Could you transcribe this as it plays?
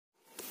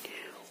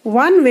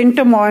One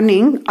winter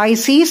morning, I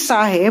see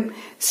Sahib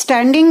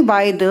standing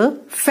by the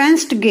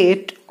fenced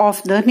gate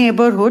of the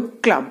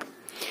neighborhood club.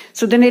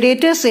 So the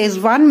narrator says,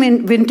 one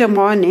winter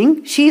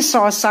morning, she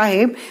saw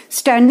Sahib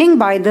standing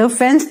by the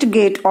fenced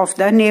gate of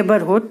the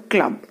neighborhood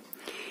club.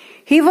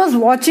 He was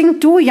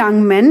watching two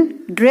young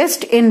men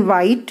dressed in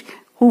white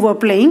who were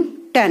playing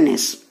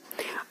tennis.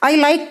 I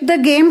like the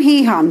game,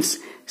 he hums.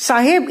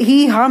 Sahib,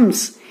 he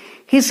hums.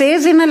 He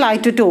says in a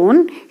lighter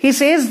tone, he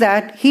says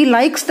that he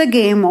likes the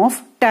game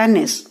of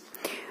tennis.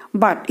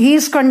 But he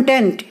is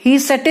content, he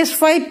is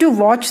satisfied to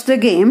watch the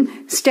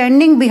game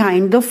standing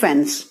behind the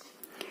fence.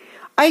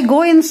 I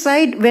go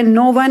inside when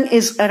no one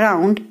is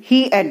around,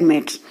 he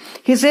admits.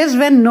 He says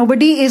when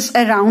nobody is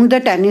around the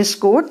tennis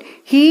court,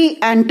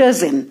 he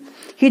enters in.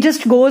 He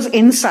just goes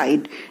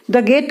inside.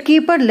 The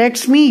gatekeeper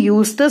lets me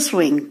use the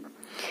swing.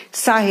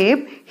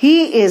 Sahib,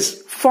 he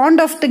is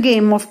fond of the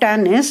game of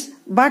tennis,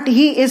 but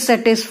he is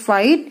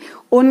satisfied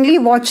only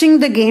watching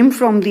the game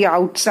from the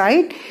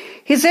outside.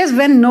 He says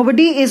when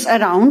nobody is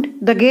around,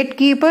 the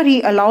gatekeeper,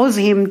 he allows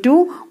him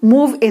to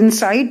move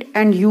inside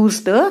and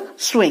use the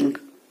swing.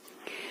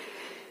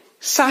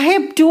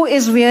 Sahib too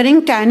is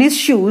wearing tennis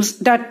shoes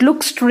that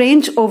look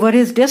strange over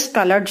his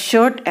discolored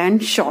shirt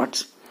and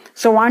shorts.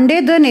 So one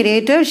day the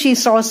narrator, she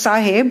saw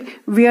Sahib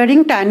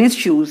wearing tennis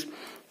shoes.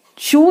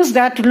 Shoes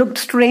that looked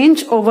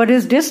strange over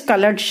his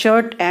discolored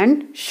shirt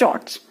and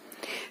shorts.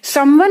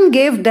 Someone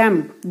gave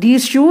them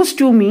these shoes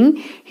to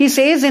me, he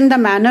says in the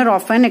manner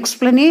of an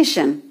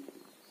explanation.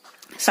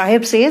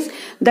 Sahib says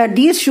that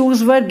these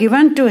shoes were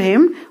given to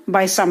him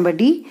by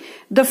somebody.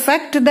 The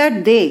fact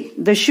that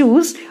the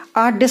shoes,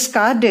 are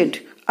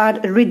discarded, are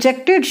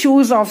rejected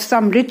shoes of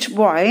some rich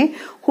boy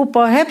who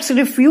perhaps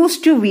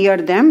refused to wear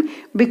them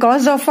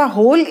because of a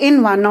hole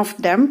in one of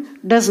them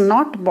does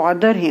not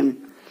bother him.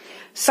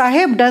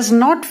 Sahib does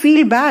not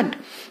feel bad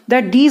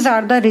that these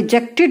are the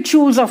rejected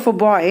shoes of a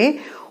boy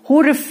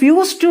who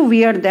refused to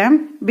wear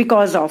them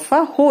because of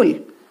a hole.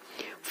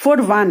 For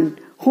one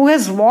who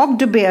has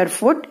walked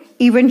barefoot,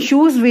 even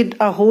shoes with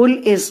a hole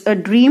is a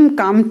dream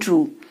come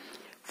true.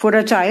 For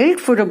a child,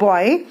 for a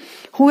boy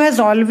who has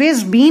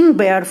always been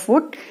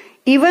barefoot,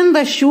 even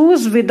the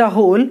shoes with a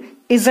hole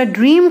is a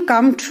dream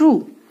come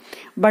true.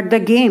 But the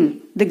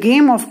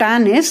game of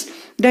tennis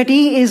that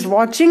he is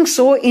watching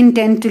so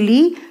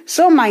intently,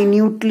 so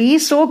minutely,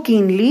 so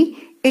keenly,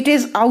 it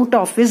is out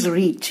of his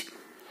reach.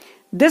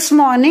 This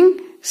morning,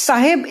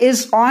 Sahib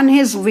is on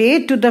his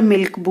way to the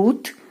milk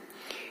booth.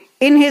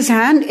 In his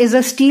hand is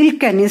a steel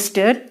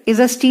canister, is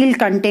a steel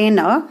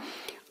container.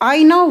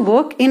 I now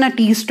work in a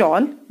tea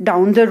stall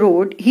down the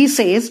road, he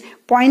says,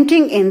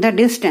 pointing in the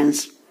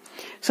distance.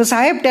 So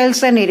Sahib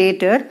tells the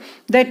narrator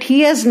that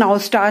he has now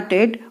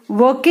started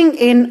working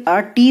in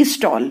a tea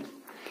stall.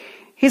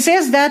 He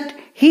says that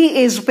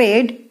he is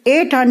paid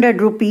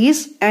 800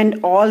 rupees and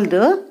all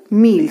the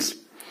meals.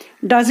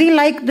 Does he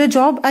like the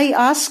job, I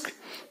ask.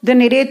 The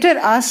narrator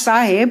asks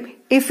Sahib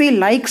if he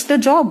likes the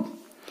job.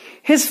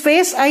 His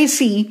face, I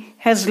see,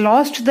 has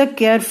lost the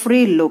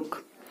carefree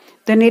look.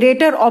 The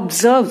narrator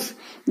observes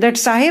that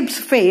Sahib's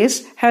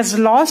face has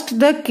lost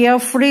the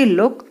carefree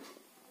look.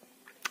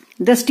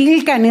 The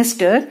steel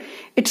canister,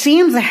 it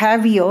seems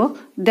heavier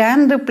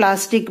than the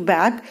plastic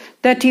bag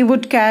that he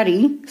would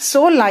carry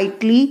so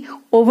lightly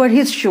over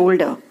his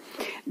shoulder.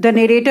 The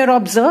narrator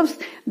observes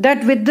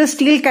that with the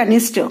steel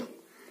canister,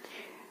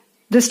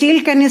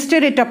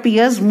 it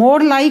appears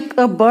more like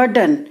a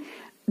burden.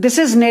 This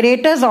is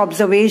narrator's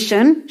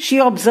observation. She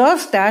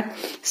observes that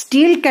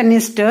steel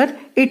canister,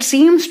 it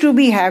seems to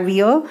be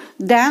heavier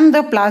than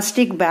the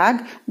plastic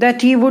bag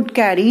that he would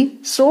carry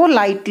so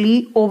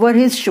lightly over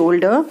his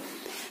shoulder.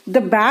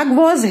 The bag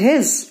was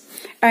his,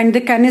 and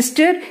the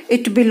canister,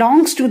 it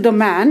belongs to the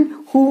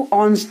man who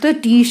owns the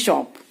tea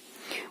shop.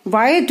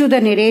 Why, to the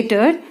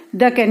narrator,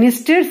 the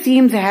canister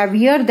seems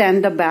heavier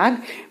than the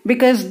bag?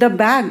 Because the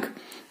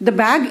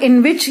bag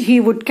in which he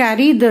would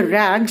carry the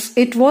rags,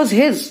 it was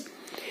his.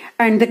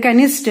 And the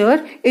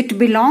canister, it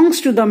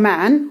belongs to the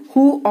man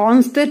who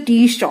owns the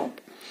tea shop.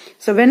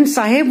 So when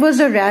Sahib was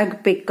a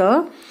rag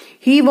picker,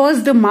 he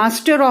was the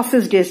master of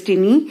his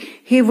destiny.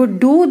 He would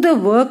do the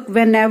work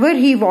whenever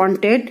he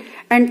wanted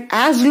and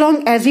as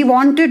long as he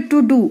wanted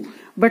to do.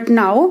 But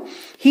now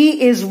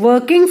he is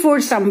working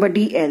for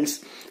somebody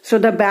else. So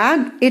the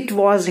bag, it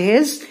was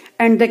his,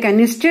 and the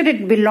canister,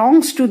 it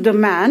belongs to the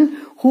man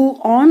who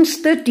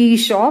owns the tea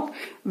shop.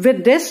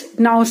 With this,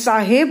 now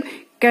Sahib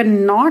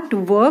cannot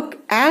work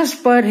as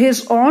per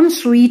his own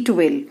sweet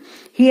will.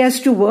 He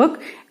has to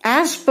work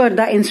as per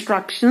the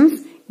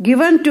instructions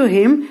given to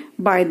him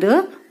by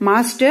the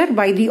master,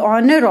 by the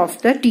owner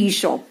of the tea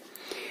shop.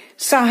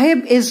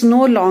 Sahib is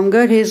no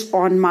longer his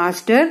own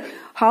master.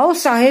 How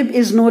Sahib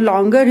is no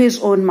longer his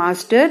own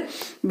master?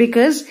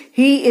 Because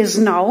he is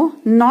now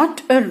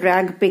not a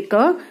rag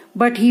picker,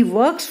 but he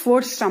works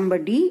for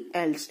somebody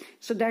else.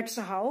 So that's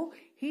how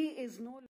he is no